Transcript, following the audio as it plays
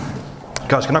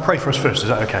Guys, can I pray for us first? Is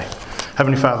that okay?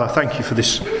 Heavenly Father, I thank you for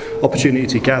this opportunity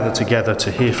to gather together to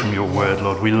hear from your word,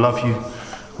 Lord. We love you.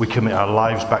 We commit our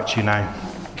lives back to you now.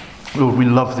 Lord, we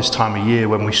love this time of year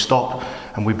when we stop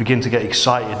and we begin to get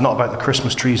excited, not about the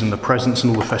Christmas trees and the presents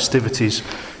and all the festivities,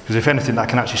 because if anything, that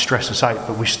can actually stress us out,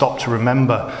 but we stop to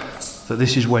remember that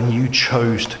this is when you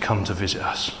chose to come to visit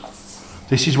us.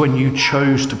 This is when you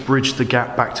chose to bridge the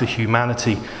gap back to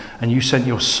humanity, and you sent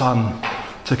your son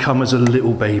to come as a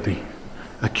little baby,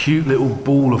 a cute little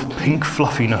ball of pink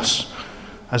fluffiness,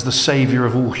 as the saviour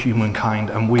of all humankind.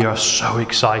 And we are so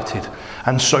excited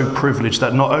and so privileged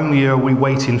that not only are we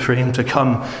waiting for him to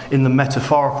come in the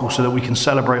metaphorical so that we can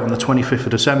celebrate on the 25th of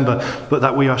December, but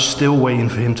that we are still waiting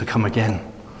for him to come again.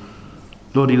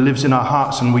 Lord, he lives in our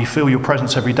hearts and we feel your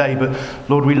presence every day, but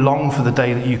Lord, we long for the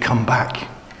day that you come back.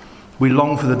 We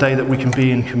long for the day that we can be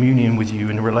in communion with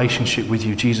you, in a relationship with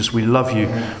you. Jesus, we love you.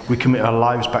 We commit our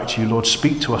lives back to you. Lord,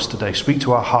 speak to us today. Speak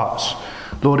to our hearts.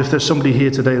 Lord, if there's somebody here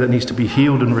today that needs to be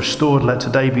healed and restored, let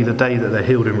today be the day that they're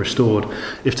healed and restored.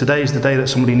 If today is the day that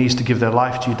somebody needs to give their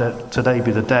life to you, let today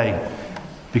be the day.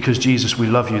 Because Jesus, we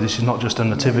love you. This is not just a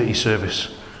nativity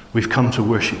service. We've come to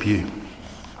worship you.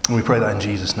 And we pray that in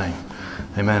Jesus' name.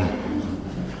 Amen.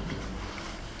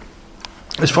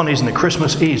 It's funny, isn't it?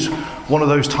 Christmas is one of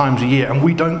those times a year, and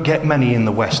we don't get many in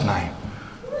the West now,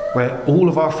 where all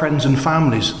of our friends and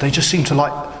families, they just seem to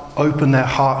open their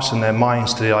hearts and their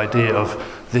minds to the idea of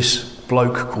this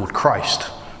bloke called Christ.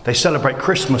 They celebrate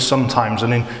Christmas sometimes,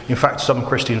 and in fact some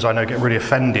Christians I know get really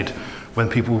offended when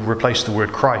people replace the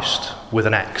word Christ with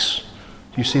an X.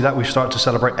 Do you see that? We've started to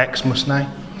celebrate Xmas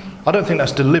now. I don't think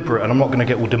that's deliberate, and I'm not going to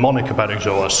get all demonic about it,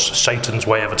 so it's Satan's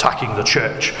way of attacking the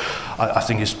church. I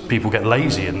think it's people get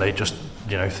lazy and they just,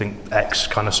 think X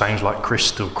kind of sounds like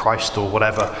Christ or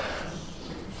whatever.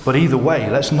 But either way,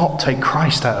 let's not take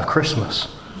Christ out of Christmas.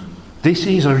 This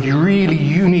is a really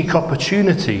unique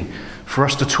opportunity for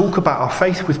us to talk about our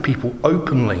faith with people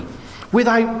openly,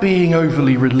 without being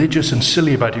overly religious and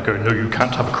silly about it, going, no, you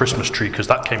can't have a Christmas tree because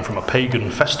that came from a pagan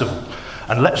festival.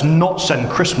 And let's not send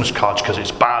Christmas cards because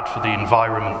it's bad for the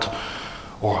environment.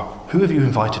 Or who have you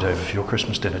invited over for your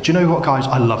Christmas dinner? Do you know what, guys?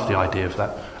 I love the idea of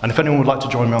that. And if anyone would like to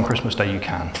join me on Christmas Day, you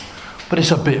can. But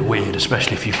it's a bit weird,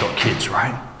 especially if you've got kids,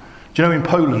 right? Do you know in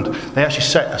Poland, they actually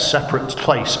set a separate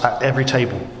place at every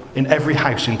table. In every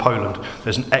house in Poland,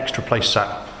 there's an extra place set.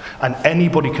 And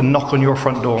anybody can knock on your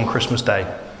front door on Christmas Day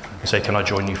and say, can I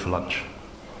join you for lunch?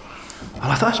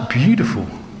 And I thought, that's beautiful.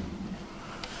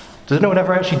 Does anyone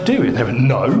ever actually do it? They went,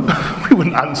 no, we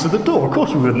wouldn't answer the door. Of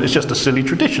course we wouldn't. It's just a silly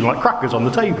tradition, like crackers on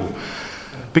the table.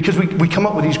 Because we come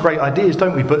up with these great ideas,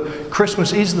 don't we? But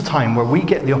Christmas is the time where we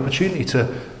get the opportunity to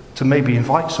maybe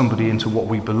invite somebody into what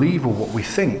we believe or what we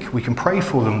think. We can pray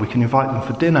for them. We can invite them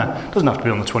for dinner. It doesn't have to be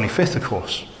on the 25th, of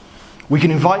course. We can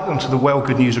invite them to the well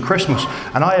good news of Christmas.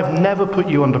 And I have never put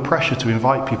you under pressure to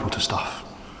invite people to stuff.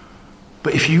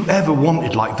 But if you ever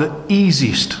wanted the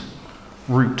easiest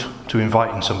route to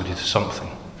inviting somebody to something,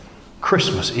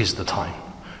 Christmas is the time.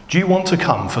 Do you want to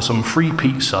come for some free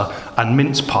pizza and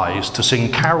mince pies, to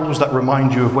sing carols that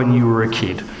remind you of when you were a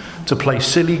kid, to play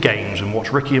silly games and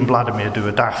watch Ricky and Vladimir do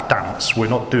a daft dance? We're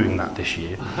not doing that this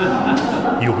year.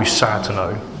 You'll be sad to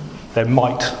know. There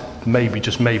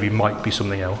might be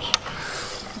something else.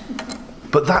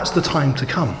 But that's the time to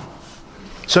come.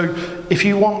 So if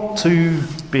you want to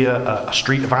be a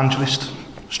street evangelist,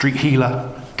 street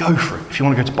healer, go for it. If you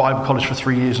want to go to Bible college for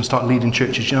 3 years and start leading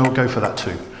churches, go for that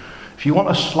too. If you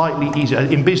want a slightly easier,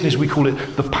 in business we call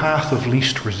it the path of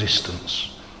least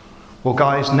resistance. Well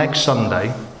guys, next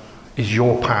Sunday is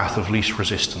your path of least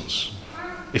resistance.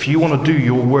 If you want to do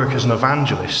your work as an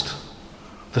evangelist,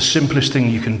 the simplest thing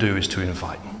you can do is to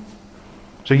invite.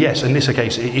 So yes, in this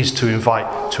case, it is to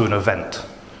invite to an event,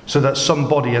 so that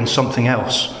somebody and something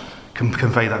else can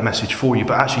convey that message for you.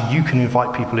 But actually, you can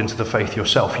invite people into the faith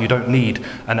yourself. You don't need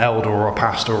an elder or a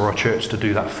pastor or a church to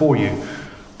do that for you.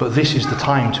 But this is the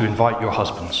time to invite your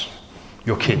husbands,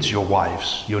 your kids, your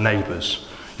wives, your neighbours,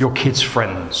 your kids'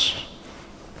 friends.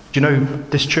 Do you know,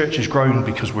 this church has grown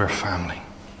because we're a family.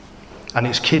 And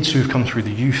it's kids who've come through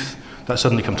the youth that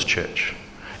suddenly come to church.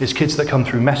 It's kids that come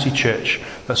through messy church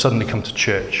that suddenly come to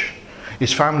church.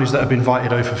 It's families that have been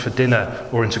invited over for dinner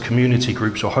or into community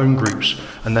groups or home groups,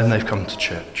 and then they've come to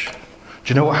church.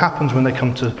 Do you know what happens when they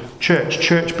come to church?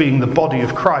 Church being the body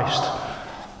of Christ,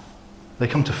 they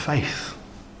come to faith.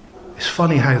 It's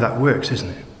funny how that works, isn't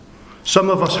it?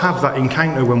 Some of us have that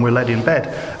encounter when we're led in bed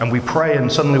and we pray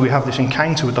and suddenly we have this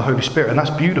encounter with the Holy Spirit, and that's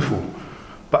beautiful.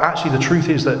 But actually the truth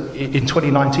is that in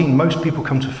 2019, most people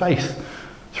come to faith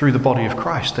through the body of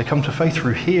Christ. They come to faith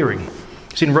through hearing.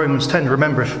 It's in Romans 10,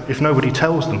 remember, if nobody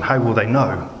tells them, how will they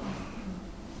know?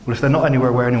 Well, if they're not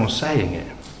anywhere where anyone's saying it,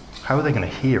 how are they going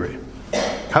to hear it?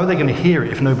 How are they going to hear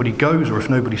it if nobody goes or if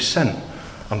nobody's sent?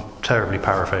 I'm terribly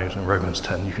paraphrasing Romans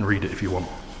 10. You can read it if you want.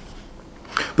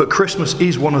 But Christmas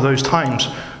is one of those times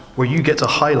where you get to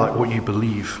highlight what you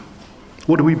believe.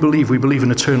 What do we believe? We believe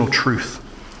in eternal truth.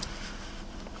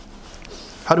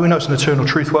 How do we know it's an eternal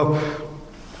truth? Well,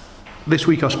 this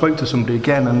week I spoke to somebody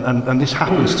again, and this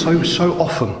happens so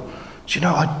often. Do you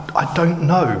know, I don't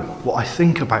know what I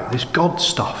think about this God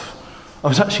stuff. I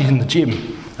was actually in the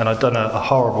gym, and I'd done a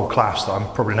horrible class that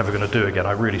I'm probably never going to do again.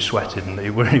 I really sweated, and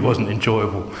it really wasn't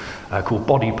enjoyable, called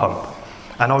Body Pump.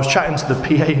 And I was chatting to the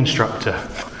PA instructor,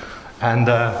 and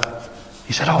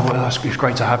he said, "Oh, well, it's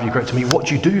great to have you, great to meet you. What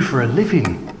do you do for a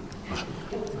living?"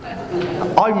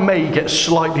 I may get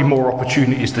slightly more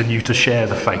opportunities than you to share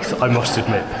the faith, I must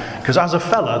admit. Because as a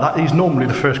fella, that is normally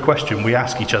the first question we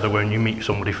ask each other when you meet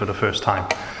somebody for the first time.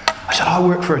 I said, "I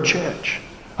work for a church."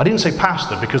 I didn't say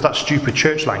pastor because that's stupid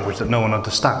church language that no one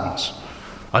understands.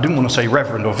 I didn't want to say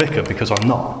reverend or vicar because I'm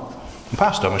not. I'm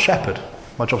pastor, I'm a shepherd.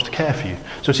 My job's to care for you.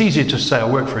 So it's easier to say I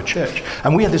work for a church.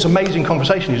 And we had this amazing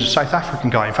conversation. He's a South African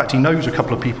guy. In fact, he knows a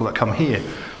couple of people that come here.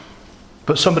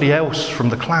 But somebody else from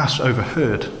the class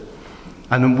overheard.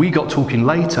 And then we got talking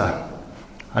later,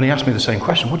 and he asked me the same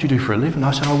question, "What do you do for a living?"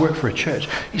 I said, "I work for a church."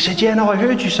 He said, "Yeah, no, I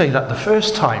heard you say that the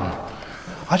first time.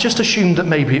 I just assumed that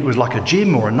maybe it was like a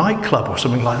gym or a nightclub or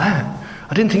something like that.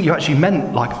 I didn't think you actually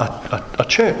meant like a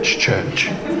church.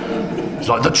 It's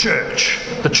like the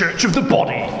church of the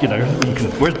body, you know.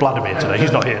 Where's Vladimir today?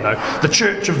 He's not here, no. The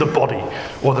church of the body,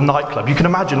 or the nightclub. You can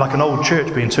imagine like an old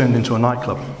church being turned into a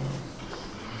nightclub.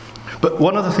 But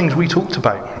one of the things we talked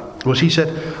about was he said,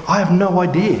 "I have no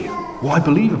idea what I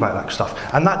believe about that stuff."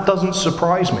 And that doesn't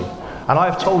surprise me. And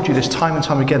I've told you this time and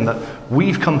time again that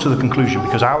we've come to the conclusion,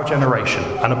 because our generation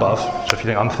and above, so if you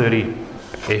think I'm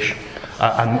 30-ish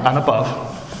and above,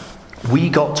 we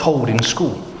got told in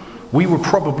school. We were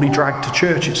probably dragged to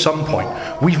church at some point.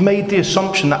 We've made the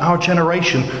assumption that our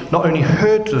generation not only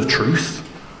heard the truth,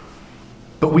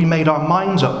 but we made our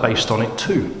minds up based on it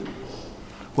too.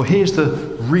 Well, here's the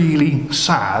really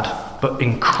sad but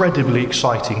incredibly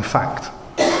exciting fact,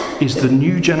 is the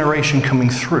new generation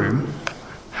coming through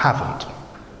haven't.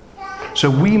 So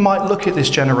we might look at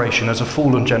this generation as a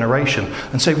fallen generation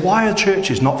and say, why are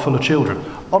churches not full of children?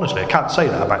 Honestly, I can't say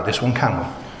that about this one, can we?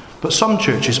 But some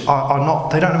churches are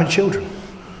not, they don't have any children.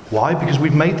 Why? Because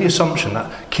we've made the assumption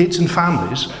that kids and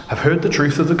families have heard the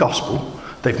truth of the gospel,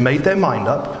 they've made their mind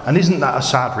up, and isn't that a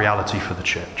sad reality for the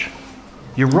church?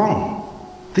 You're wrong.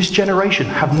 This generation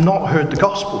have not heard the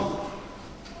gospel.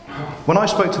 When I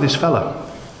spoke to this fella,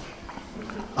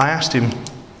 I asked him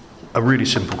a really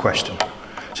simple question.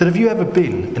 I said, "Have you ever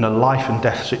been in a life and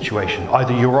death situation,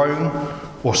 either your own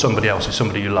or somebody else's,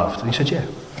 somebody you loved?" And he said, "Yeah."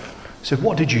 I said,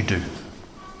 "What did you do?"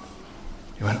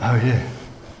 He went, "Oh yeah,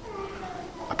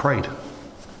 I prayed."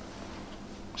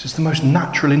 So it's the most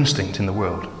natural instinct in the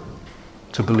world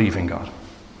to believe in God.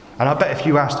 And I bet if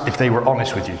you asked if they were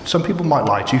honest with you, some people might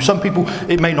lie to you, some people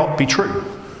it may not be true,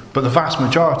 but the vast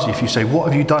majority, if you say, "What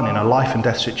have you done in a life and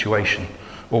death situation?"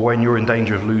 or when you're in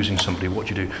danger of losing somebody, what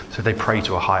do you do? So they pray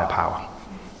to a higher power.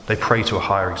 They pray to a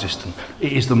higher existence.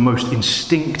 It is the most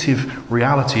instinctive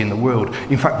reality in the world.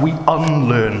 In fact, we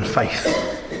unlearn faith.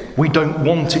 We don't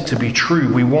want it to be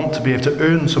true. We want to be able to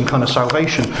earn some kind of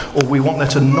salvation, or we want there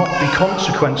to not be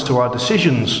consequence to our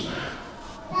decisions.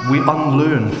 We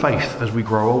unlearn faith as we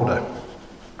grow older.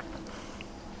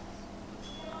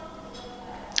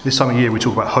 This time of year we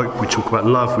talk about hope, we talk about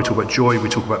love, we talk about joy, we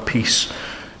talk about peace.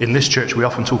 In this church we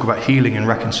often talk about healing and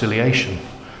reconciliation.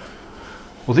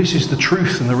 Well, this is the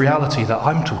truth and the reality that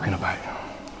I'm talking about.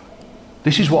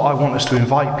 This is what I want us to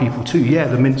invite people to. Yeah,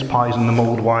 the mince pies and the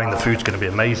mulled wine, the food's going to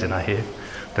be amazing, I hear.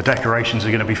 The decorations are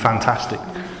going to be fantastic.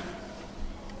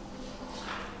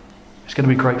 It's going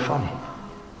to be great fun.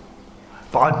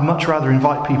 But I'd much rather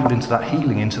invite people into that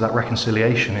healing, into that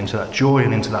reconciliation, into that joy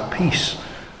and into that peace.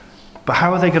 But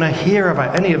how are they going to hear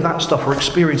about any of that stuff or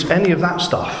experience any of that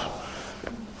stuff?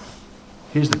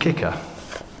 Here's the kicker.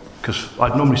 Because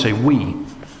I'd normally say we,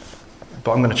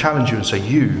 but I'm going to challenge you and say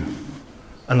you,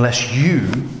 unless you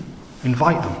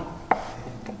invite them.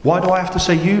 Why do I have to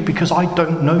say you? Because I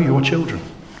don't know your children.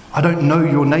 I don't know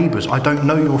your neighbours. I don't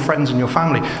know your friends and your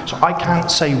family. So I can't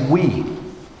say we.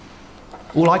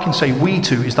 All I can say we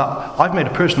to is that I've made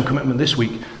a personal commitment this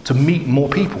week to meet more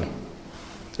people.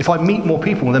 If I meet more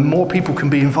people, then more people can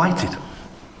be invited.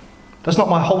 That's not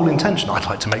my whole intention. I'd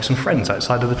like to make some friends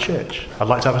outside of the church. I'd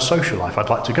like to have a social life. I'd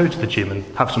like to go to the gym and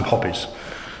have some hobbies.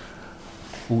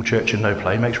 All church and no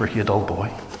play makes Ricky a dull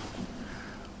boy.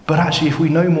 But actually, if we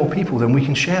know more people, then we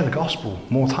can share the gospel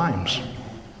more times.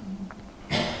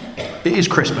 it is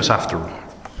Christmas after all.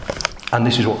 And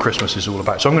this is what Christmas is all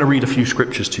about. So I'm going to read a few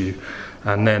scriptures to you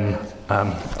and then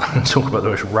talk about the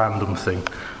most random thing.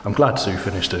 I'm glad Sue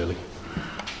finished early.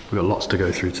 We've got lots to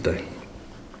go through today.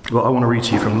 Well, I want to read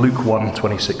to you from Luke 1,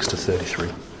 26 to 33.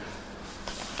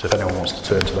 So if anyone wants to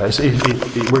turn to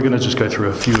that. We're going to just go through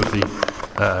a few of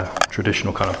the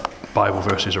traditional kind of Bible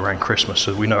verses around Christmas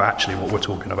so we know actually what we're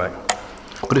talking about.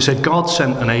 But it said, God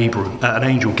sent an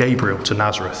angel Gabriel to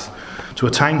Nazareth, to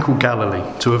a town called Galilee,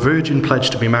 to a virgin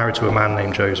pledged to be married to a man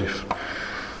named Joseph,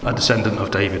 a descendant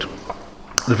of David.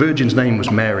 The virgin's name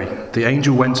was Mary. The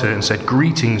angel went to her and said,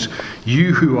 "Greetings,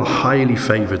 you who are highly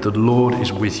favoured, the Lord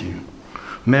is with you."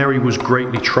 Mary was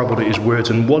greatly troubled at his words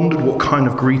and wondered what kind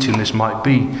of greeting this might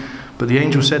be. But the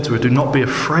angel said to her, "Do not be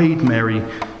afraid, Mary,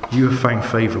 you have found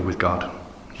favour with God.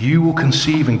 You will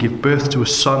conceive and give birth to a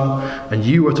son, and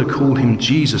you are to call him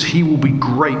Jesus. He will be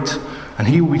great, and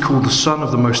he will be called the Son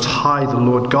of the Most High. The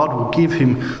Lord God will give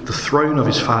him the throne of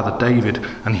his father David,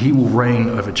 and he will reign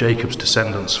over Jacob's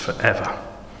descendants forever.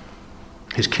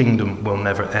 His kingdom will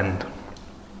never end."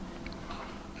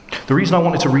 The reason I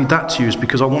wanted to read that to you is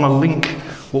because I want to link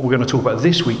what we're going to talk about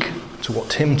this week to what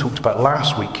Tim talked about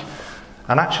last week.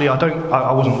 And actually,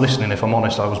 I wasn't listening, if I'm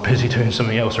honest. I was busy doing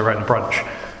something else around brunch.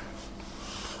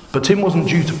 But Tim wasn't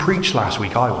due to preach last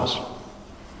week, I was.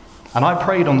 And I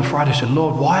prayed on the Friday, I said,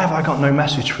 "Lord, why have I got no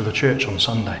message for the church on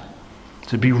Sunday?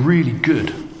 It'd be really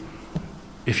good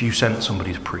if you sent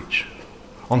somebody to preach."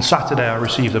 On Saturday, I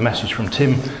received a message from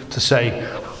Tim to say,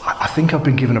 "I think I've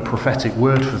been given a prophetic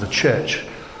word for the church.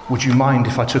 Would you mind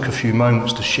if I took a few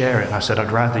moments to share it?" And I said,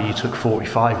 "I'd rather you took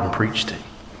 45 and preached it."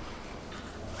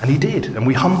 And he did, and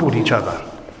we humbled each other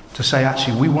to say,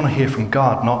 actually, we want to hear from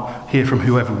God, not hear from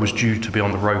whoever was due to be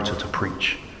on the rota to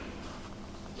preach.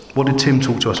 What did Tim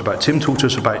talk to us about? Tim talked to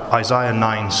us about Isaiah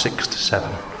 9, 6 to 7.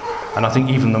 And I think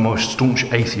even the most staunch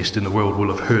atheist in the world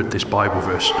will have heard this Bible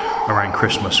verse around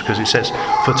Christmas, because it says,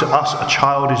 "For to us a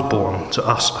child is born, to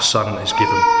us a son is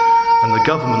given, and the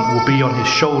government will be on his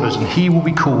shoulders, and he will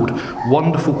be called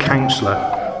Wonderful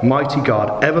Counselor, Mighty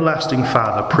God, Everlasting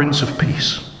Father, Prince of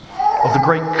Peace. Of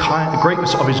the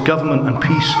greatness of his government and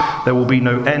peace there will be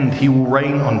no end. He will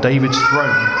reign on David's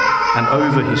throne and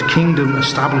over his kingdom,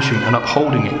 establishing and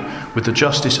upholding it with the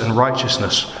justice and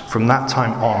righteousness from that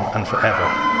time on and forever.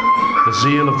 The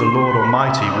zeal of the Lord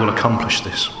Almighty will accomplish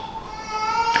this."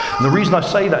 And the reason I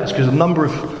say that is because a number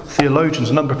of theologians,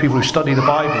 a number of people who study the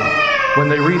Bible, when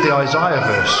they read the Isaiah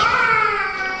verse,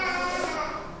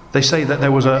 they say that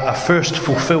there was a first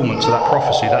fulfillment to that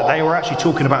prophecy, that they were actually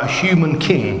talking about a human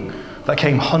king that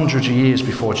came hundreds of years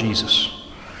before Jesus.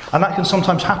 And that can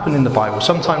sometimes happen in the Bible.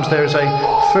 Sometimes there is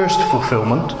a first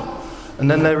fulfillment, and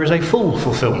then there is a full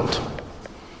fulfillment.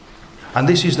 And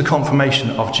this is the confirmation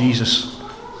of Jesus,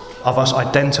 of us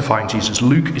identifying Jesus.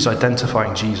 Luke is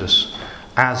identifying Jesus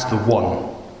as the one,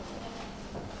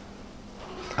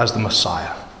 as the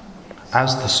Messiah,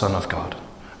 as the Son of God,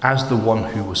 as the one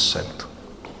who was sent.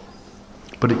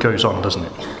 But it goes on, doesn't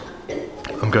it?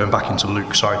 I'm going back into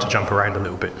Luke, sorry to jump around a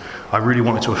little bit. I really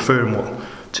wanted to affirm what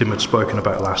Tim had spoken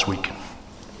about last week.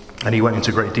 And he went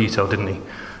into great detail, didn't he,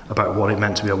 about what it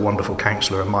meant to be a wonderful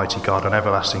counselor, a mighty God, an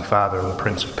everlasting Father, and the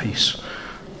Prince of Peace.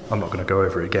 I'm not going to go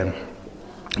over it again.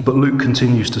 But Luke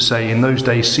continues to say, "In those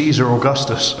days Caesar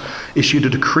Augustus issued a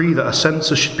decree that a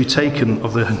census should be taken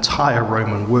of the entire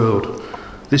Roman world.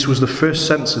 This was the first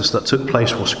census that took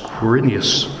place whilst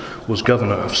Quirinius was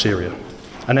governor of Syria.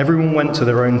 And everyone went to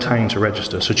their own town to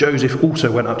register. So Joseph also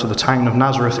went up to the town of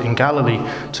Nazareth in Galilee,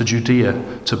 to Judea,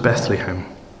 to Bethlehem,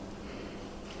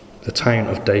 the town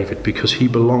of David, because he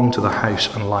belonged to the house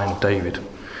and line of David.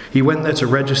 He went there to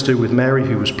register with Mary,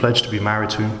 who was pledged to be married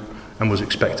to him and was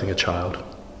expecting a child.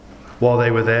 While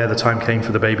they were there, the time came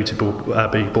for the baby to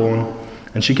be born,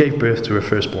 and she gave birth to her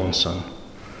firstborn son.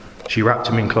 She wrapped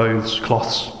him in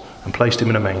cloths and placed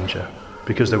him in a manger,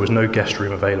 because there was no guest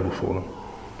room available for them.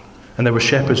 And there were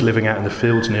shepherds living out in the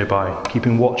fields nearby,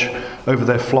 keeping watch over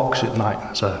their flocks at night."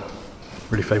 That's a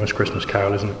really famous Christmas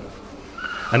carol, isn't it?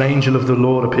 "An angel of the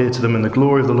Lord appeared to them, and the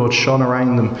glory of the Lord shone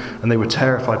around them, and they were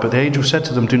terrified. But the angel said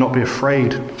to them, 'Do not be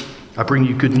afraid. I bring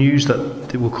you good news that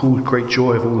it will cause great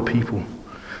joy of all the people.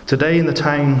 Today in the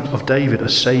town of David a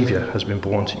Saviour has been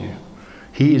born to you.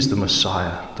 He is the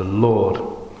Messiah, the Lord.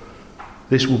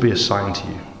 This will be a sign to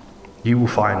you. You will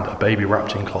find a baby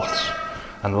wrapped in cloths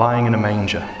and lying in a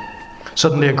manger.'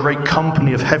 Suddenly a great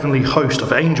company of heavenly host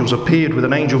of angels appeared with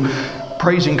an angel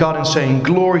praising God and saying,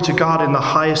 'Glory to God in the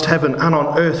highest heaven, and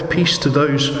on earth peace to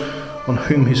those on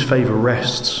whom his favour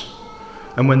rests.'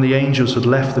 And when the angels had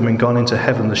left them and gone into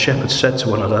heaven, the shepherds said to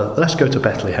one another, 'Let's go to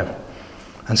Bethlehem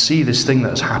and see this thing that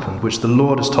has happened, which the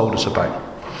Lord has told us about.'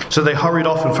 So they hurried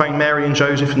off and found Mary and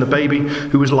Joseph and the baby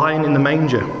who was lying in the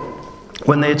manger.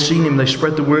 When they had seen him, they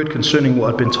spread the word concerning what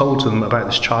had been told to them about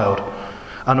this child.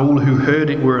 And all who heard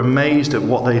it were amazed at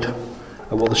what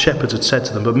the shepherds had said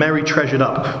to them. But Mary treasured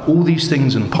up all these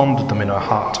things and pondered them in her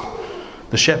heart.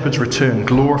 The shepherds returned,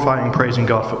 glorifying and praising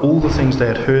God for all the things they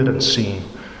had heard and seen,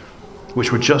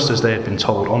 which were just as they had been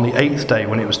told. On the 8th day,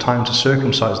 when it was time to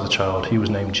circumcise the child, he was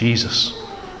named Jesus,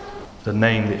 the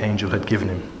name the angel had given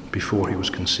him before he was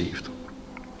conceived.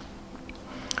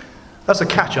 That's a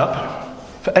catch-up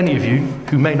for any of you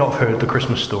who may not have heard the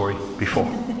Christmas story before.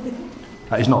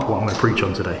 That is not what I'm going to preach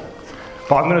on today.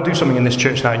 But I'm going to do something in this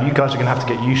church now, and you guys are going to have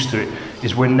to get used to it,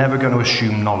 is we're never going to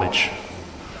assume knowledge.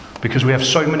 Because we have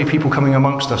so many people coming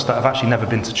amongst us that have actually never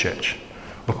been to church.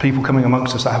 Or people coming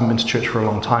amongst us that haven't been to church for a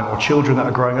long time. Or children that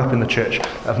are growing up in the church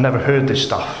that have never heard this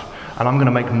stuff. And I'm going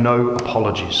to make no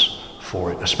apologies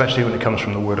for it, especially when it comes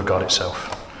from the Word of God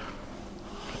itself.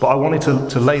 But I wanted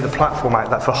to lay the platform out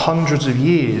that for hundreds of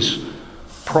years,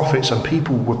 prophets and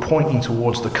people were pointing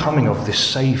towards the coming of this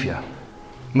Saviour.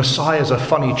 Messiah is a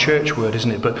funny church word, isn't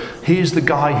it? But here's the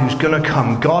guy who's going to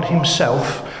come, God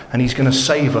himself, and he's going to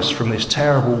save us from this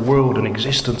terrible world and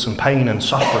existence and pain and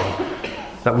suffering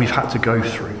that we've had to go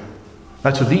through.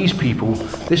 Now, to these people,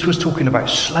 this was talking about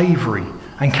slavery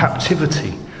and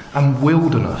captivity and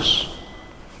wilderness.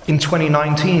 In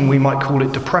 2019, we might call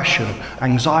it depression,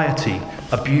 anxiety,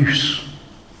 abuse,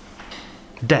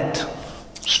 debt,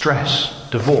 stress,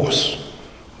 divorce.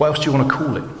 What else do you want to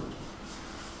call it?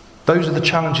 Those are the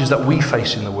challenges that we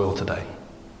face in the world today.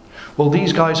 Well,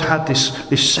 these guys had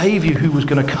this Saviour who was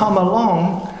going to come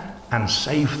along and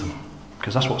save them.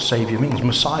 Because that's what Saviour means.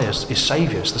 Messiah is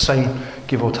Saviour. It's the same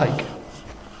give or take.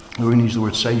 We're going to use the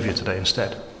word Saviour today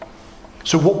instead.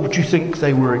 So what would you think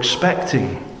they were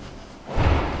expecting?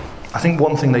 I think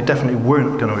one thing they definitely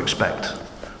weren't going to expect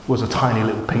was a tiny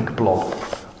little pink blob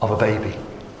of a baby.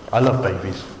 I love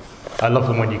babies. I love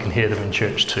them when you can hear them in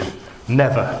church too.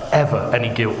 Never, ever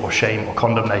any guilt or shame or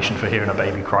condemnation for hearing a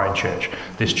baby cry in church.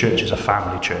 This church is a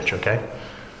family church, okay?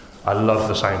 I love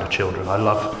the sound of children. I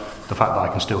love the fact that I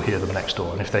can still hear them next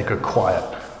door. And if they go quiet,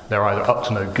 they're either up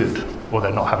to no good or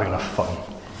they're not having enough fun.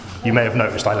 You may have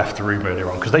noticed I left the room earlier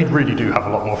on because they really do have a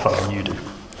lot more fun than you do.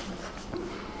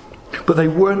 But they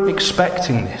weren't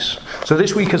expecting this. So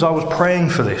this week as I was praying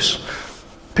for this,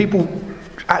 people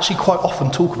actually quite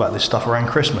often talk about this stuff around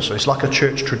Christmas. So it's like a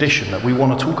church tradition that we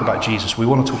want to talk about Jesus. We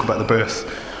want to talk about the birth.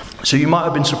 So you might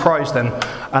have been surprised then,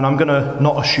 and I'm going to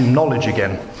not assume knowledge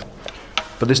again,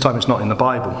 but this time it's not in the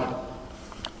Bible.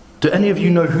 Do any of you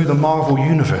know who the Marvel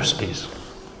Universe is?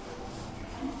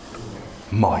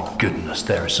 My goodness,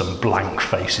 there are some blank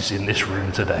faces in this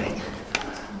room today.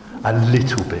 A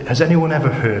little bit. Has anyone ever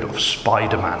heard of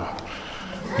Spider-Man?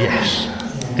 Yes.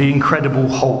 The Incredible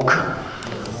Hulk.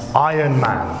 Iron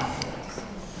Man.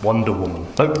 Wonder Woman.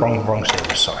 Oh, wrong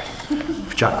series, sorry.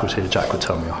 If Jack was here, Jack would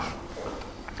tell me off.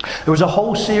 There was a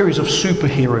whole series of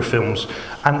superhero films,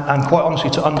 and quite honestly,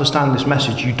 to understand this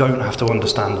message, you don't have to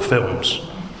understand the films.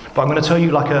 But I'm going to tell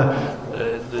you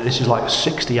this is like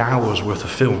 60 hours worth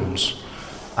of films,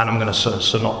 and I'm going to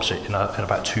synopsis it in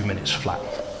about 2 minutes flat.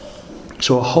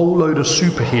 So a whole load of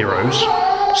superheroes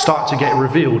start to get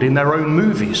revealed in their own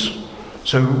movies.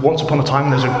 So once upon a time,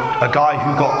 there's a guy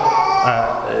who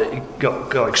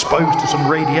got exposed to some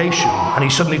radiation, and he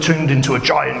suddenly turned into a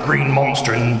giant green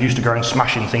monster and used to go around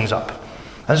smashing things up.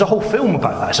 And there's a whole film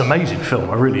about that. It's an amazing film.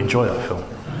 I really enjoy that film.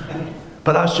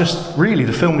 But that's just, really,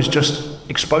 the film is just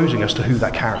exposing us to who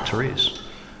that character is.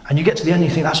 And you get to the end and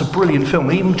you think, that's a brilliant film.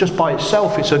 And even just by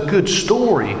itself, it's a good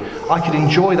story. I could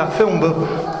enjoy that film. But,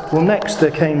 well, next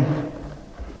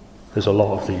there's a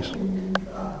lot of these.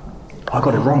 I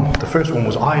got it wrong. The first one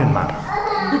was Iron Man.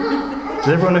 Does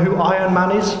everyone know who Iron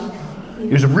Man is?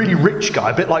 He was a really rich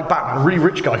guy, a bit like Batman, a really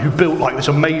rich guy who built like this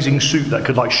amazing suit that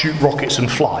could like shoot rockets and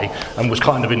fly and was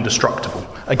kind of indestructible.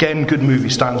 Again, good movie,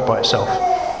 stands by itself.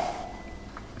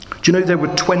 Do you know there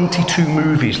were 22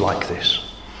 movies like this?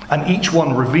 And each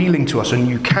one revealing to us a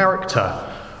new character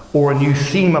or a new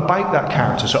theme about that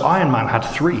character. So Iron Man had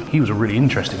 3. He was a really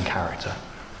interesting character.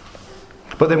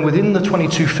 But then within the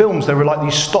 22 films, there were like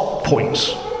these stop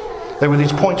points. There were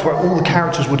these points where all the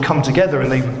characters would come together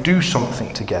and they would do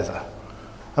something together.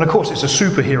 And of course, it's a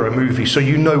superhero movie, so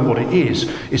you know what it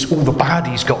is. It's all the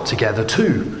baddies got together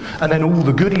too. And then all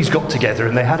the goodies got together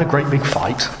and they had a great big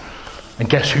fight. And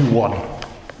guess who won?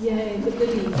 Yay, the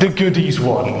goodies. The goodies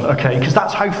won, okay, because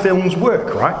that's how films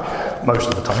work, right? Most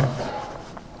of the time.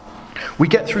 We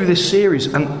get through this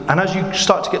series, and as you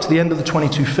start to get to the end of the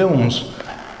 22 films,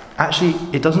 actually,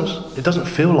 it doesn't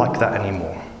feel like that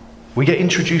anymore. We get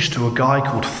introduced to a guy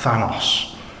called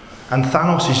Thanos. And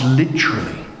Thanos is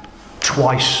literally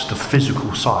twice the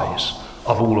physical size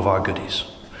of all of our goodies.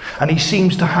 And he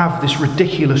seems to have this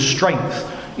ridiculous strength,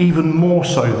 even more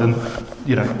so than,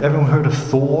 everyone heard of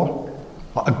Thor?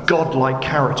 Like a godlike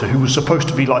character who was supposed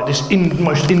to be like this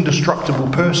most indestructible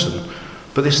person.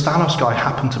 But this Thanos guy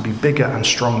happened to be bigger and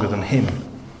stronger than him.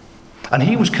 And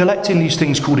he was collecting these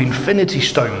things called Infinity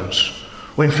Stones.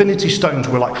 Well, Infinity Stones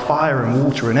were like fire and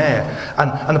water and air.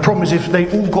 And the problem is if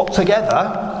they all got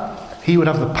together, he would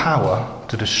have the power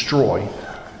to destroy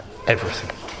everything.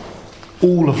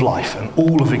 All of life and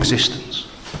all of existence.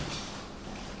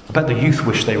 I bet the youth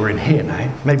wish they were in here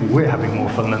now. Maybe we're having more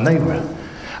fun than they were.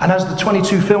 And as the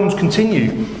 22 films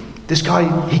continue, this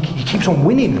guy, he keeps on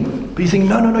winning. But you think,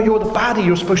 no, you're the baddie,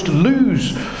 you're supposed to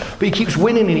lose. But he keeps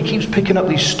winning and he keeps picking up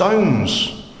these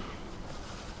stones.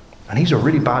 And he's a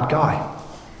really bad guy.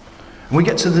 And we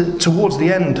get towards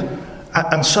the end,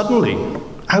 and suddenly,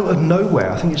 out of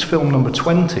nowhere, I think it's film number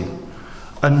 20,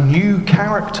 a new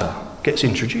character gets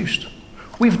introduced.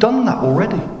 We've done that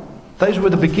already. Those were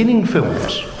the beginning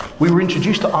films. We were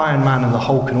introduced to Iron Man and the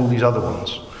Hulk and all these other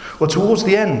ones. Well, towards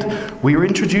the end, we were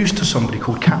introduced to somebody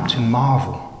called Captain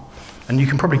Marvel. And you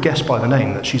can probably guess by the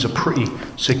name that she's a pretty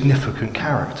significant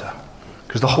character,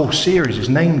 because the whole series is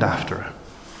named after her.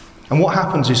 And what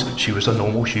happens is she was a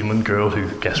normal human girl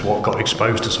who, guess what, got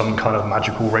exposed to some kind of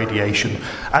magical radiation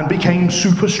and became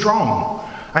super strong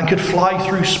and could fly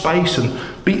through space and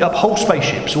beat up whole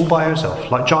spaceships all by herself,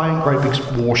 like giant, great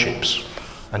big warships.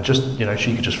 And just,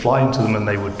 she could just fly into them and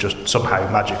they would just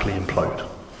somehow magically implode.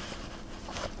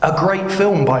 A great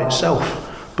film by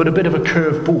itself, but a bit of a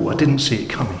curveball. I didn't see it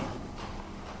coming.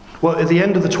 Well, at the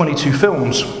end of the 22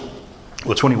 films,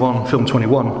 or 21, film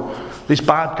 21, this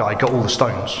bad guy got all the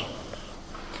stones.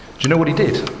 Do you know what he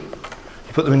did?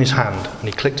 He put them in his hand and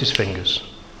he clicked his fingers.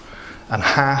 And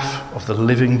half of the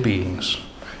living beings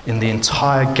in the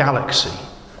entire galaxy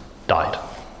died.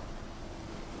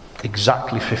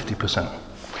 Exactly 50%.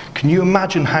 Can you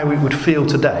imagine how it would feel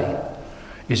today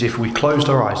is if we closed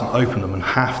our eyes and opened them and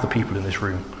half the people in this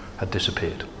room had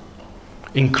disappeared,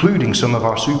 including some of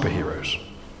our superheroes.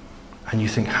 And you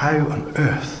think, how on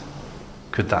earth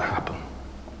could that happen?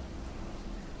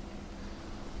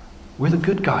 We're the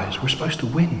good guys. We're supposed to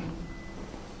win.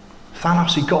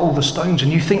 Thanos, he got all the stones,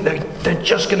 and you think they're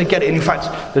just going to get it. In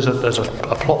fact, there's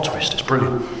a plot twist. It's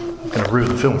brilliant. I'm going to ruin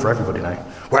the film for everybody now.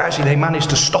 Where actually they managed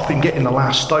to stop him getting the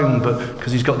last stone, but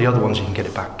because he's got the other ones, he can get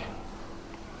it back.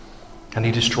 And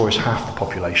he destroys half the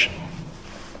population.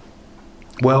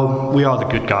 Well, we are the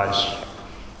good guys,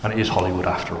 and it is Hollywood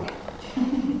after all.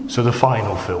 So the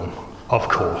final film, of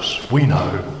course, we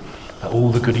know that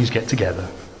all the goodies get together.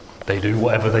 They do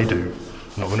whatever they do.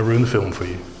 I'm not going to ruin the film for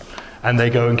you. And they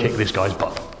go and kick this guy's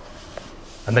butt.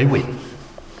 And they win.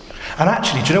 And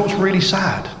actually, do you know what's really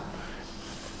sad?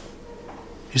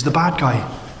 Is the bad guy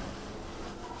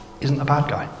isn't a bad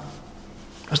guy.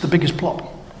 That's the biggest plot.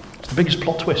 It's the biggest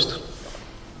plot twist.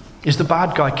 Is the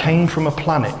bad guy came from a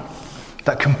planet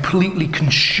that completely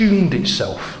consumed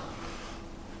itself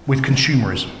with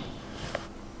consumerism.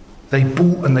 They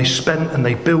bought and they spent and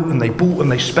they built and they bought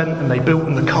and they spent and they built,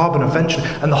 and the carbon invention,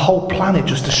 and the whole planet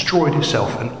just destroyed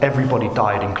itself, and everybody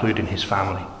died, including his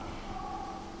family.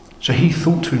 So he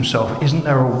thought to himself, isn't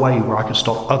there a way where I could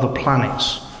stop other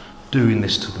planets doing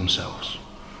this to themselves?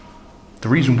 The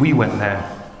reason we went there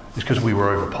is because we were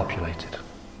overpopulated.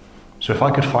 So if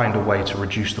I could find a way to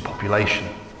reduce the population,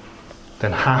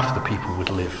 then half the people would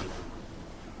live.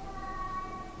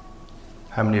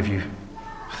 How many of you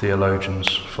theologians,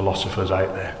 philosophers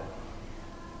out there,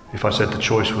 if I said the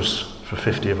choice was for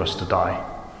 50 of us to die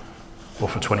or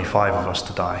for 25 of us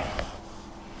to die,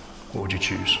 what would you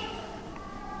choose?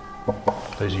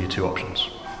 Those are your two options.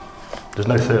 There's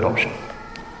no third option.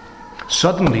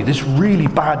 Suddenly this really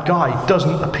bad guy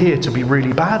doesn't appear to be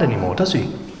really bad anymore, does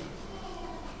he?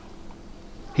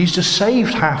 He's just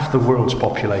saved half the world's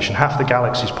population, half the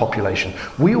galaxy's population.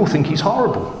 We all think he's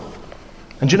horrible.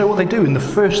 And do you know what they do in the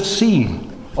first scene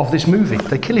of this movie?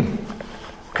 They kill him.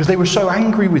 Because they were so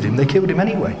angry with him, they killed him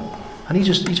anyway. And he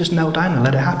just knelt down and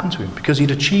let it happen to him, because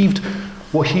he'd achieved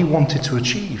what he wanted to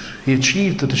achieve. He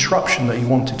achieved the disruption that he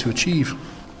wanted to achieve.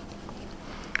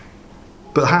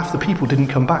 But half the people didn't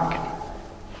come back.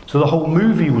 So the whole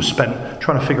movie was spent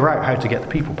trying to figure out how to get the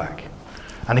people back.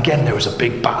 And again, there was a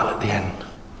big battle at the end.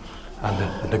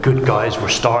 And the good guys were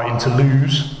starting to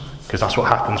lose, because that's what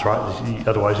happens, right?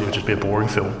 Otherwise it would just be a boring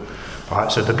film. Right,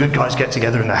 so the good guys get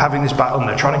together and they're having this battle and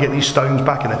they're trying to get these stones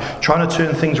back and they're trying to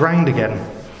turn things round again.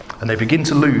 And they begin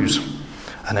to lose.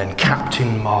 And then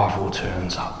Captain Marvel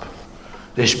turns up.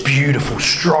 This beautiful,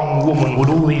 strong woman with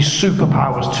all these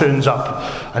superpowers turns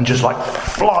up and just like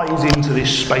flies into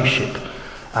this spaceship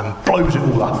and blows it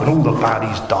all up, and all the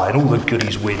baddies die and all the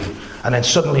goodies win. And then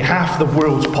suddenly half the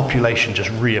world's population just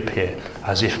reappear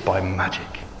as if by magic.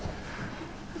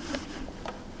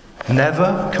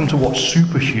 Never come to watch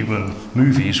superhuman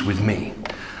movies with me.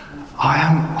 I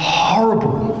am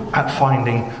horrible at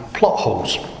finding plot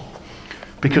holes.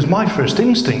 Because my first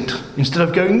instinct, instead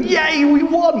of going, yay, we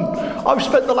won! I've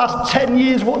spent the last 10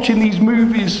 years watching these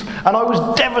movies, and I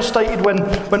was devastated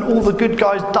when all the good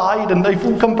guys died and they've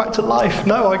all come back to life.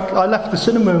 No, I left the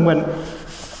cinema and went,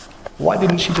 why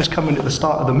didn't she just come in at the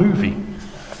start of the movie?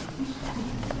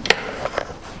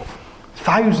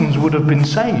 Thousands would have been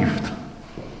saved.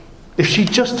 If she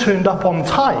just turned up on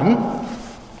time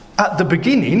at the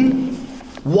beginning,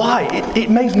 why? It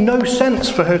made no sense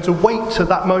for her to wait to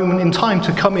that moment in time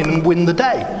to come in and win the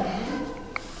day.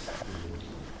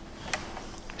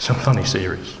 It's a funny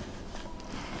series.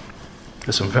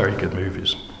 There's some very good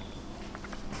movies.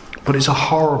 But it's a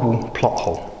horrible plot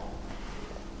hole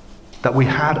that we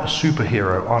had a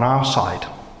superhero on our side.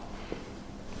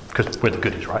 Because we're the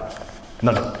goodies, right?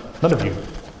 None of you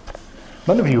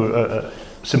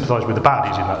sympathise with the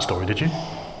baddies in that story, did you?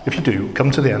 If you do,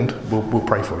 come to the end, we'll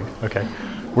pray for you, okay?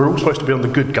 We're all supposed to be on the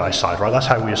good guy's side, right? That's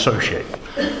how we associate.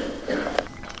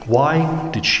 Why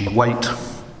did she wait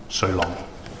so long?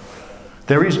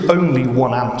 There is only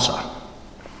one answer.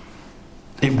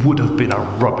 It would have been a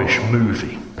rubbish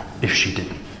movie if she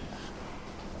didn't.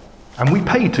 And we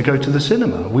paid to go to the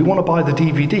cinema. We want to buy the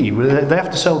DVD. They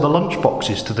have to sell the lunch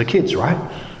boxes to the kids, right?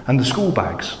 And the school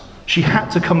bags. She had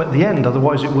to come at the end,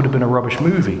 otherwise it would have been a rubbish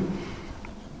movie.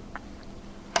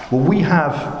 Well, we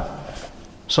have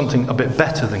something a bit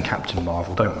better than Captain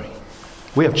Marvel, don't we?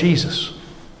 We have Jesus.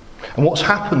 And what's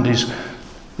happened is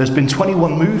there's been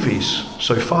 21 movies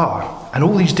so far, and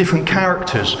all these different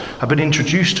characters have been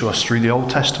introduced to us through the Old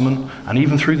Testament and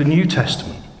even through the New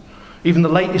Testament. Even the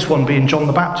latest one being John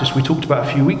the Baptist we talked about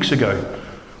a few weeks ago.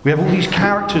 We have all these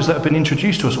characters that have been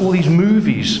introduced to us, all these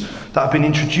movies that have been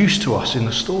introduced to us in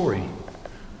the story.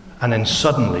 And then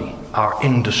suddenly our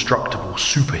indestructible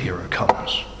superhero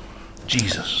comes.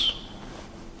 Jesus.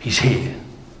 He's here.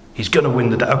 He's going to win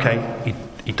the day. Okay,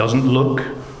 he doesn't look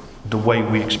the way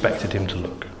we expected him to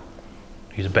look.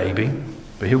 He's a baby,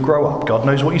 but he'll grow up. God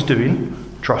knows what he's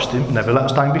doing. Trust him. Never let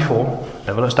us down before.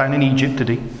 Never let us down in Egypt, did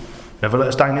he? Never let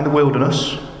us down in the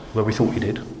wilderness, where we thought he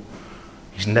did.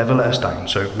 He's never let us down.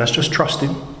 So let's just trust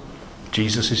him.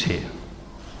 Jesus is here.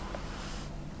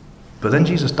 But then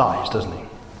Jesus dies, doesn't he?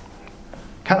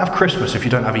 Can't have Christmas if you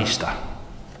don't have Easter.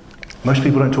 Most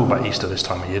people don't talk about Easter this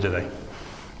time of year, do they?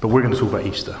 But we're going to talk about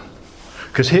Easter.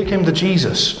 Because here came the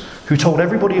Jesus who told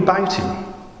everybody about him.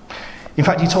 In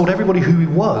fact, he told everybody who he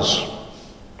was.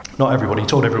 Not everybody, he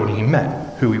told everybody he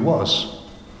met who he was.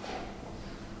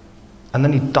 And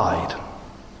then he died.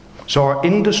 So our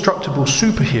indestructible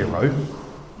superhero,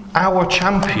 our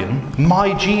champion,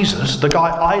 my Jesus, the guy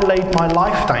I laid my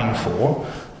life down for,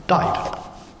 died.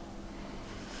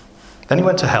 Then he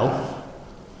went to hell.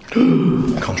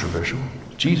 Controversial.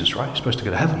 Jesus, right? He's supposed to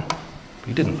go to heaven. But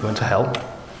he didn't. He went to hell.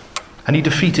 And he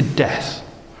defeated death.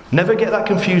 Never get that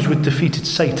confused with defeated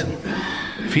Satan.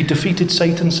 If he defeated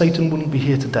Satan, Satan wouldn't be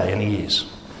here today, and he is.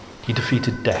 He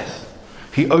defeated death.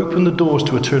 He opened the doors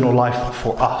to eternal life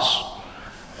for us.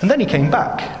 And then he came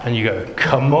back, and you go,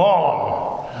 come on!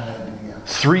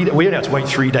 We only had to wait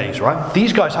 3 days, right?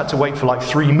 These guys had to wait for like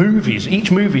 3 movies.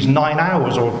 Each movie's 9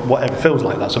 hours, or whatever. It feels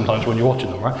like that sometimes when you're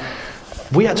watching them, right?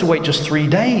 We had to wait just 3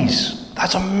 days.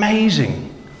 That's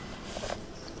amazing.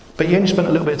 But he only spent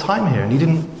a little bit of time here, and he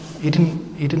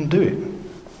didn't do it.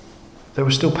 There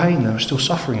was still pain, there was still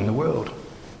suffering in the world.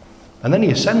 And then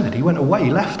he ascended, he went away,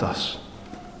 he left us.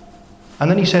 And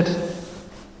then he said,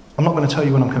 I'm not going to tell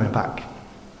you when I'm coming back.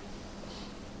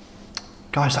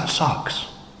 Guys, that sucks.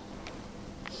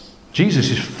 Jesus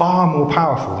is far more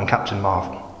powerful than Captain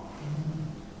Marvel.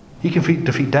 He can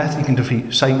defeat death, he can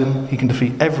defeat Satan, he can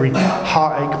defeat every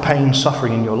heartache, pain,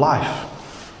 suffering in your life.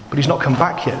 But he's not come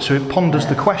back yet, so it ponders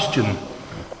the question.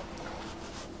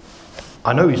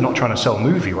 I know he's not trying to sell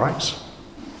movie rights.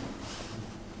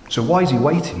 So why is he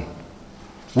waiting?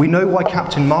 We know why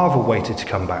Captain Marvel waited to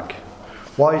come back.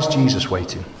 Why is Jesus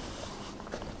waiting?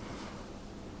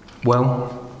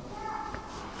 Well,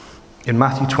 in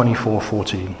Matthew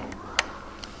 24:14,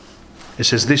 it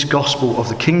says, this gospel of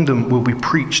the kingdom will be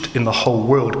preached in the whole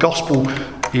world. Gospel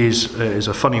is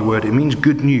a funny word. It means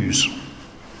good news.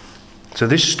 So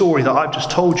this story that I've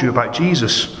just told you about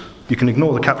Jesus, you can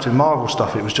ignore the Captain Marvel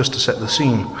stuff, it was just to set the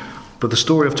scene. But the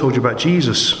story I've told you about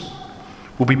Jesus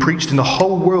will be preached in the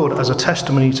whole world as a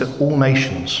testimony to all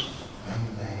nations.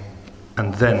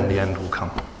 And then the end will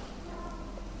come.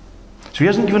 So he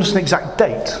hasn't given us an exact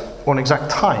date or an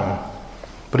exact time,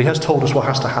 but he has told us what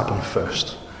has to happen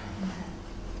first.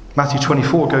 Matthew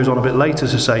 24 goes on a bit later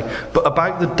to say, but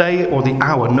about the day or the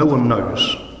hour no one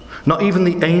knows, not even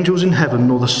the angels in heaven,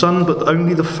 nor the Son, but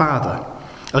only the Father.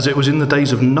 As it was in the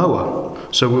days of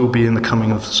Noah, so it will be in the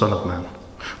coming of the Son of Man.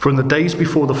 For in the days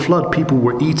before the flood, people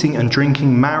were eating and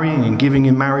drinking, marrying and giving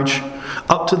in marriage,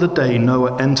 up to the day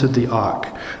Noah entered the ark,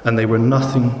 and they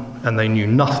knew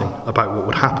nothing about what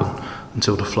would happen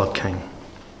until the flood came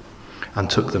and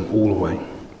took them all away.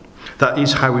 That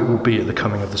is how it will be at the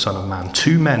coming of the Son of Man.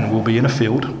 2 men will be in a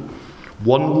field,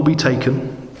 one will be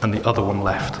taken and the other one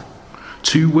left.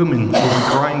 2 women will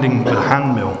be grinding with a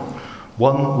handmill,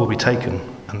 one will be taken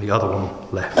and the other one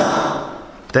left.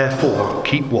 Therefore,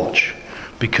 keep watch,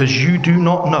 because you do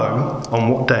not know on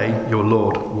what day your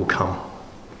Lord will come.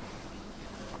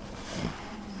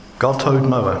 God told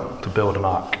Noah to build an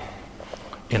ark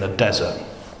in a desert,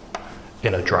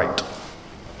 in a drought.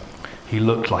 He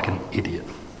looked like an idiot.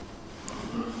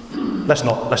 Let's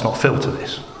not filter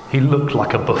this. He looked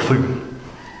like a buffoon.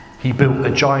 He built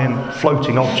a giant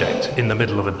floating object in the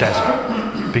middle of a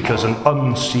desert because an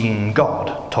unseen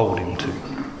God told him to.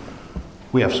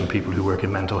 We have some people who work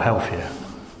in mental health here.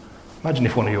 Imagine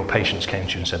if one of your patients came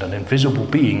to you and said, an invisible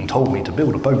being told me to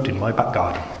build a boat in my back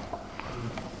garden.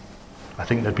 I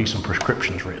think there'd be some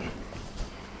prescriptions written.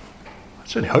 I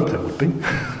certainly hope there would be.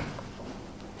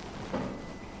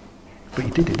 But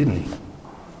he did it, didn't he?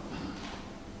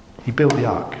 He built the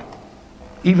ark.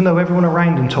 Even though everyone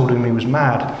around him told him he was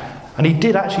mad. And he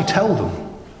did actually tell them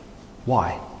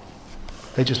why.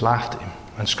 They just laughed at him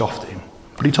and scoffed at him.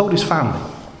 But he told his family.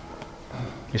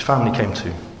 His family came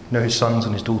too. His sons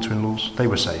and his daughter-in-laws, they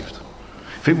were saved.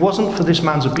 If it wasn't for this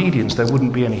man's obedience, there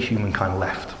wouldn't be any humankind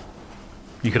left.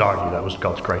 You could argue that was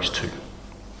God's grace too.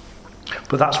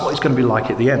 But that's what it's going to be like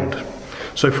at the end.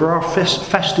 So for our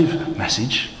festive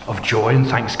message of joy and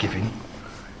thanksgiving,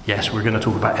 yes, we're going to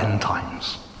talk about end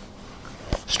times.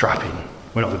 Strap in.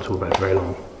 We're not going to talk about it very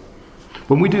long.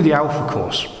 When we do the Alpha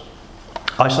course,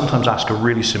 I sometimes ask a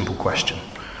really simple question.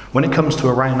 When it comes to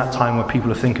around that time where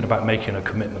people are thinking about making a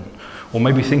commitment, or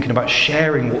maybe thinking about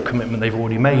sharing what commitment they've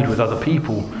already made with other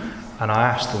people, and I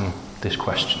ask them this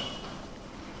question.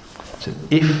 So,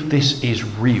 if this is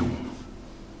real,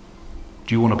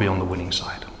 do you want to be on the winning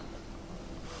side?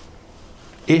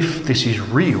 If this is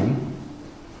real,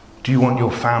 do you want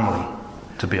your family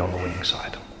to be on the winning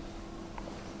side?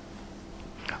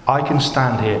 I can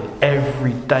stand here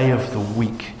every day of the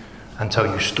week and tell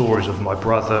you stories of my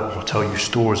brother, or tell you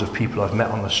stories of people I've met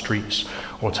on the streets,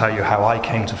 or tell you how I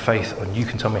came to faith, and you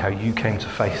can tell me how you came to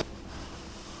faith.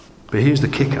 But here's the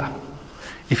kicker.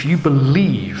 If you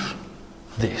believe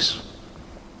this,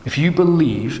 if you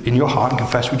believe in your heart and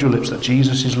confess with your lips that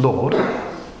Jesus is Lord,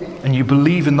 and you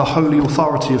believe in the holy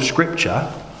authority of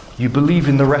Scripture, you believe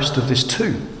in the rest of this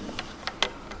too.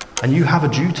 And you have a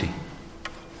duty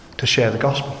to share the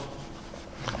gospel.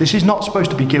 This is not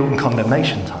supposed to be guilt and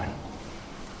condemnation time.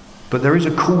 But there is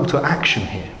a call to action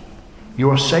here. You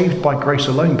are saved by grace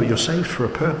alone, but you're saved for a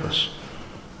purpose.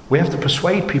 We have to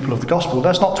persuade people of the gospel.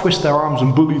 Let's not twist their arms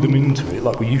and bully them into it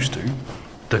like we used to.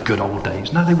 The good old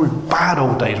days. No, they were bad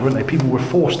old days, weren't they? People were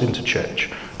forced into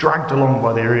church, dragged along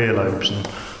by their earlobes and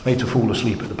made to fall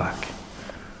asleep at the back.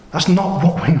 That's not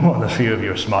what we want. A few of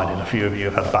you are smiling. A few of you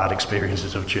have had bad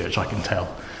experiences of church, I can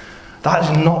tell. That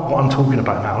is not what I'm talking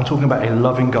about now. I'm talking about a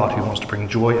loving God who wants to bring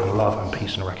joy and love and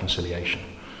peace and reconciliation.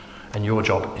 And your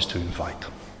job is to invite.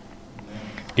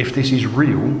 If this is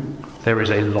real, there is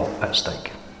a lot at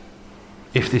stake.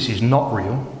 If this is not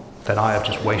real, then I have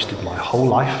just wasted my whole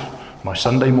life, my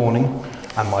Sunday morning,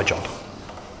 and my job.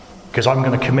 Because I'm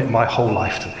going to commit my whole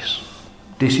life to this.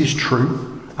 This is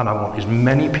true, and I want as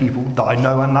many people that I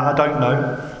know and that I don't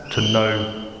know to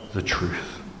know the truth.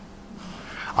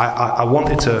 I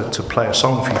wanted to play a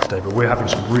song for you today, but we're having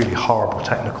some really horrible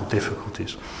technical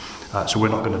difficulties, so we're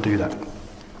not going to do that.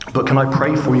 But can I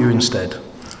pray for you instead?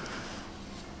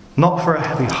 Not for a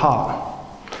heavy heart,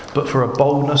 but for a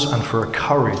boldness and for a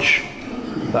courage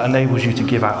that enables you to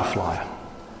give out a flyer.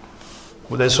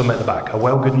 Well, there's some at the back. A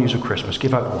Well Good News of Christmas.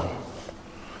 Give out one.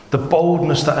 The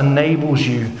boldness that enables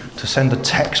you to send a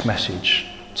text message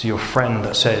to your friend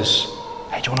that says,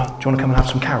 hey, do you want to come and have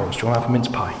some carols? Do you want to have a mince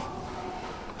pie?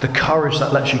 The courage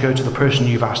that lets you go to the person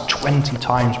you've asked 20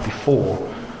 times before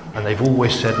and they've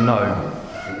always said no,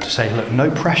 to say, look,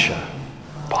 no pressure,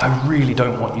 but I really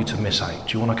don't want you to miss out.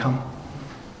 Do you want to come?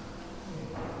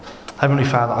 Heavenly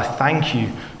Father, I thank you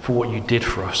for what you did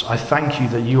for us. I thank you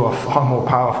that you are far more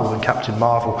powerful than Captain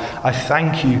Marvel. I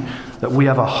thank you that we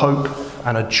have a hope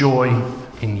and a joy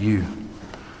in you.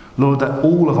 Lord, that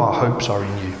all of our hopes are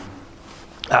in you.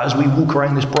 As we walk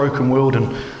around this broken world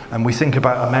and we think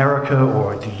about America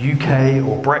or the UK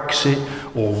or Brexit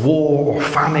or war or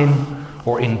famine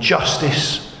or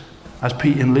injustice, as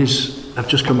Pete and Liz have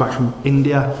just come back from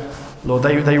India, Lord,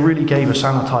 they really gave a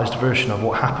sanitized version of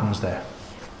what happens there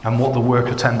and what the work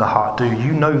of Tender Heart do.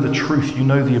 You know the truth. You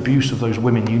know the abuse of those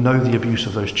women. You know the abuse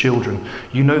of those children.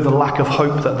 You know the lack of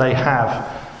hope that they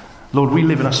have. Lord, we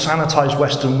live in a sanitized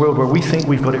Western world where we think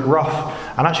we've got it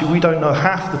rough, and actually we don't know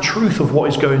half the truth of what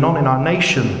is going on in our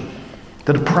nation.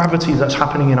 The depravity that's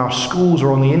happening in our schools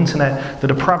or on the internet, the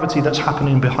depravity that's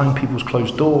happening behind people's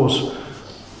closed doors.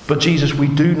 But Jesus, we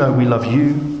do know we love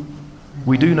you.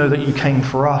 We do know that you came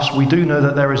for us. We do know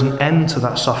that there is an end to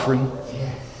that suffering.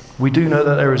 We do know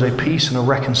that there is a peace and a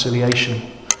reconciliation.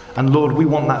 And Lord, we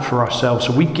want that for ourselves.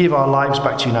 So we give our lives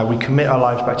back to you now. We commit our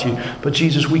lives back to you. But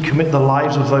Jesus, we commit the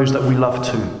lives of those that we love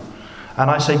too. And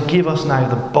I say, give us now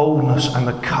the boldness and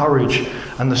the courage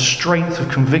and the strength of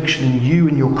conviction in you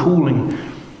and your calling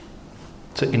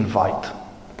to invite.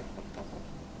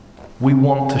 We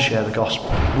want to share the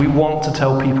gospel. We want to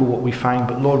tell people what we found.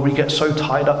 But Lord, we get so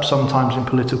tied up sometimes in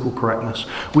political correctness.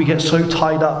 We get so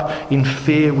tied up in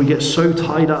fear. We get so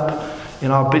tied up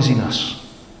in our busyness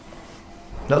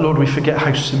that, Lord, we forget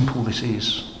how simple this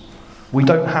is. We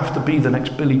don't have to be the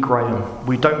next Billy Graham.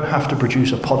 We don't have to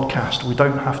produce a podcast. We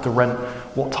don't have to rent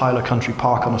Wat Tyler Country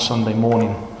Park on a Sunday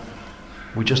morning.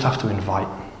 We just have to invite.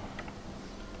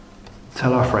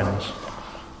 Tell our friends,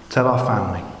 tell our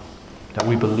family that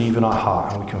we believe in our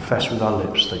heart and we confess with our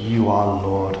lips that you are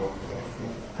Lord.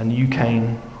 And you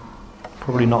came,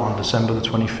 probably not on December the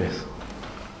 25th,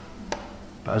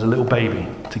 but as a little baby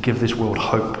to give this world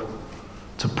hope,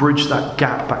 to bridge that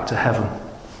gap back to heaven,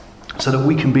 so that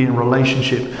we can be in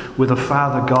relationship with a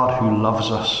Father God who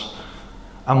loves us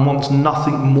and wants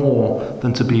nothing more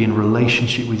than to be in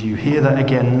relationship with you. Hear that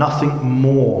again, nothing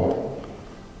more.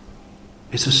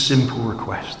 It's a simple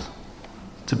request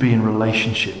to be in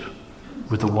relationship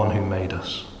with the one who made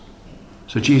us.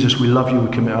 So Jesus, we love you. We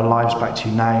commit our lives back to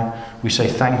you now. We say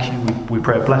thank you. We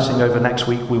pray a blessing over next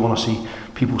week. We want to see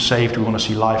people saved. We want to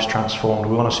see lives transformed.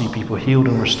 We want to see people healed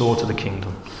and restored to the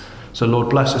kingdom. So Lord,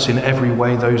 bless us in every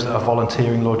way. Those that are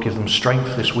volunteering, Lord, give them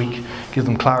strength this week. Give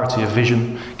them clarity of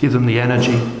vision. Give them the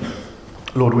energy.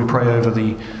 Lord, we pray over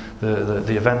the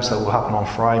events that will happen on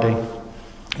Friday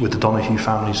with the Donahue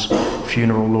family's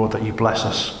funeral, Lord, that you bless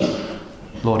us.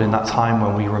 Lord, in that time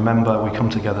when we come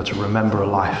together to remember a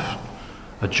life,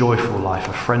 a joyful life,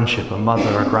 a friendship, a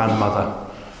mother, a grandmother,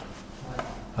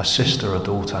 a sister, a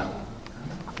daughter.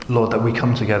 Lord, that we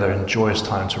come together in joyous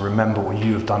time to remember what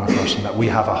you have done for us and that we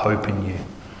have a hope in you.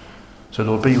 So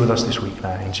Lord, be with us this week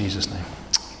now in Jesus' name.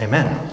 Amen.